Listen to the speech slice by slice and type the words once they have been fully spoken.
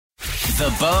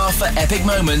The bar for epic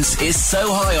moments is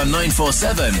so high on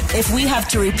 947. If we have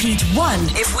to repeat one,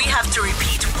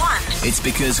 it's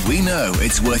because we know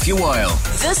it's worth your while.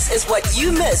 This is what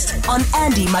you missed on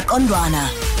Andy Makondwana.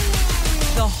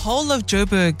 The whole of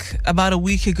Joburg about a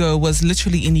week ago was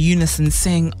literally in unison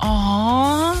saying,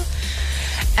 "Aww."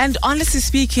 And honestly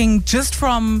speaking, just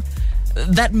from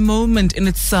that moment in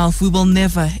itself, we will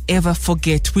never, ever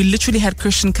forget. We literally had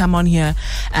Christian come on here,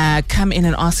 come in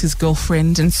and ask his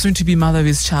girlfriend and soon-to-be mother of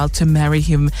his child to marry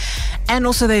him. And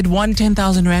also they'd won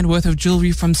 10,000 Rand worth of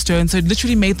jewelry from Stone, so it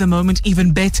literally made the moment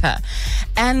even better.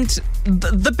 And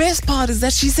the best part is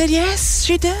that she said, yes,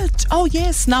 she did. Oh,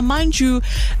 yes. Now, mind you,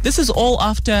 this is all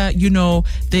after,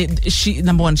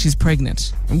 number one, she's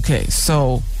pregnant. Okay,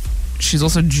 so she's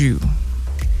also due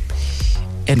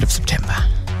end of September.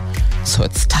 So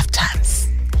it's tough times.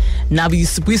 Now we're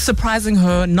surprising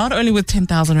her not only with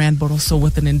 10,000 Rand, but also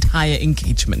with an entire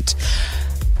engagement.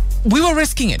 We were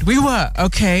risking it. We were.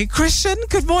 Okay. Christian,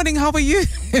 good morning. How are you?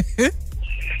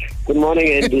 Good morning,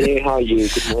 Andy. How are you?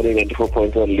 Good morning, and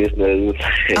 4.1 listeners.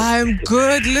 I'm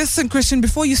good. Listen, Christian,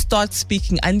 before you start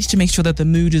speaking, I need to make sure that the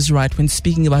mood is right when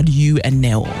speaking about you and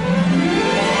Neo.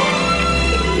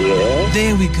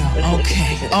 There we go.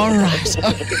 Okay. All right.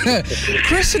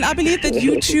 Christian, I believe that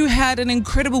you two had an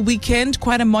incredible weekend,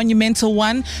 quite a monumental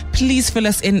one. Please fill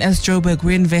us in as Joburg.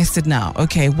 We're invested now.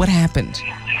 Okay, what happened?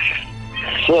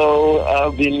 So,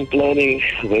 I've been planning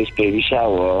this baby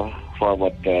shower for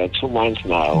about 2 months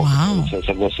now. Wow. So it's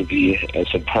supposed to be a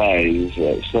surprise.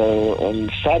 So,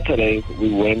 on Saturday,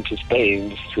 we went to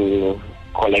Spain to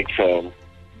collect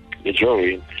the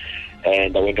jewelry.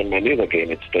 And I went on my knees again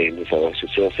at Spain, so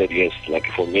Cecile said yes,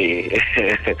 like for me.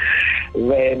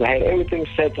 Then I had everything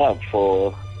set up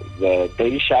for the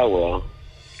baby shower.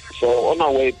 So on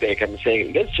our way back, I'm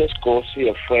saying, let's just go see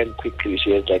a friend quickly. She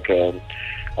has like a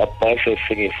birthday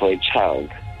thingy for a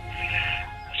child.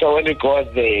 So when we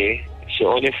got there, she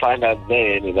only found out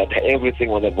then that everything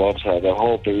was about her. The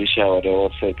whole baby shower, the whole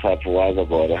setup was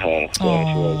about her. So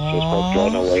she was just quite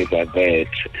blown away by that.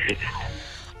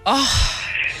 Oh.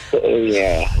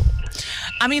 Yeah.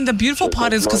 I mean, the beautiful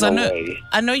part is because I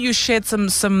know you shared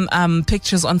some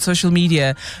pictures on social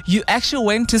media. You actually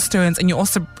went to Stones and you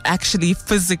also actually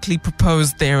physically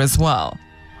proposed there as well.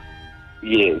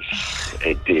 Yes,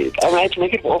 I did. I had to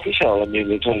make it more official. I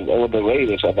mean, it's all the way,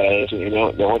 it's about,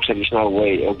 the whole traditional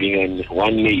way of being on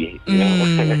one knee.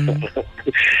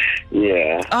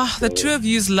 Yeah. Oh, the two of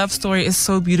you's love story is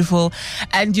so beautiful.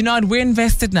 And you know what? We're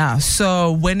invested now.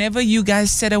 So whenever you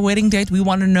guys set a wedding date, we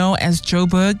want to know as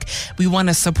Joburg. We want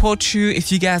to support you.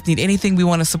 If you guys need anything, we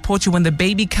want to support you. When the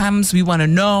baby comes, we want to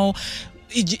know.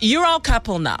 You're our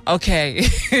couple now, okay?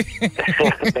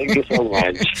 Thank you so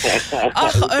much.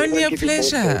 Oh, only a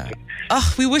pleasure.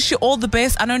 Oh, we wish you all the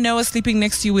best. I know Noah's sleeping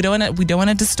next to you. We don't want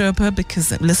to disturb her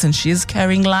because, listen, she is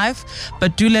carrying life.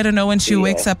 But do let her know when she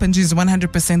wakes up and she's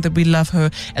 100% that we love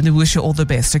her and we wish her all the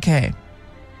best, okay?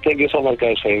 Thank you so much,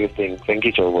 guys, for everything. Thank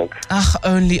you, Joburg.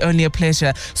 Only a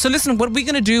pleasure. So listen, what we're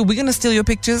going to do, we're going to steal your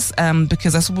pictures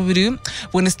because that's what we do.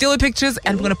 We're going to steal your pictures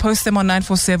and we're going to post them on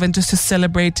 947 just to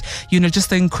celebrate, just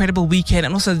the incredible weekend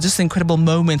and also just the incredible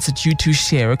moments that you two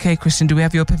share. Okay, Christian, do we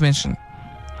have your permission?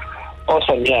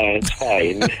 Awesome, yeah, it's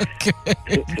fine. Okay.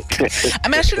 I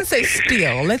mean, I shouldn't say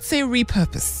steal. Let's say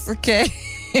repurpose, okay?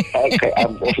 Okay,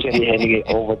 I'm officially handing it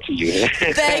over to you.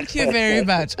 Thank you very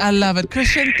much. I love it.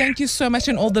 Christian, thank you so much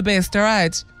and all the best, all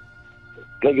right?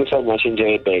 Thank you so much.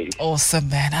 Enjoy it, baby. Awesome,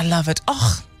 man. I love it.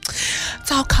 Oh,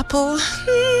 it's our couple.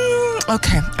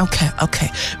 Okay. We're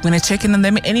going to check in on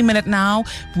them any minute now.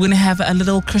 We're going to have a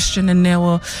little Christian and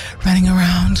Neo running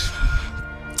around.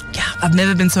 Yeah, I've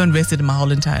never been so invested in my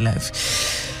whole entire life.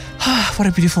 What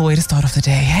a beautiful way to start off the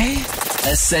day, hey?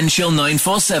 Essential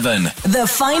 947. The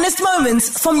finest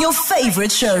moments from your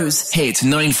favorite shows. Hit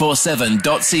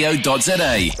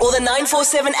 947.co.za Or the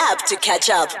 947 app to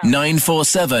catch up.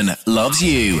 947 loves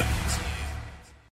you.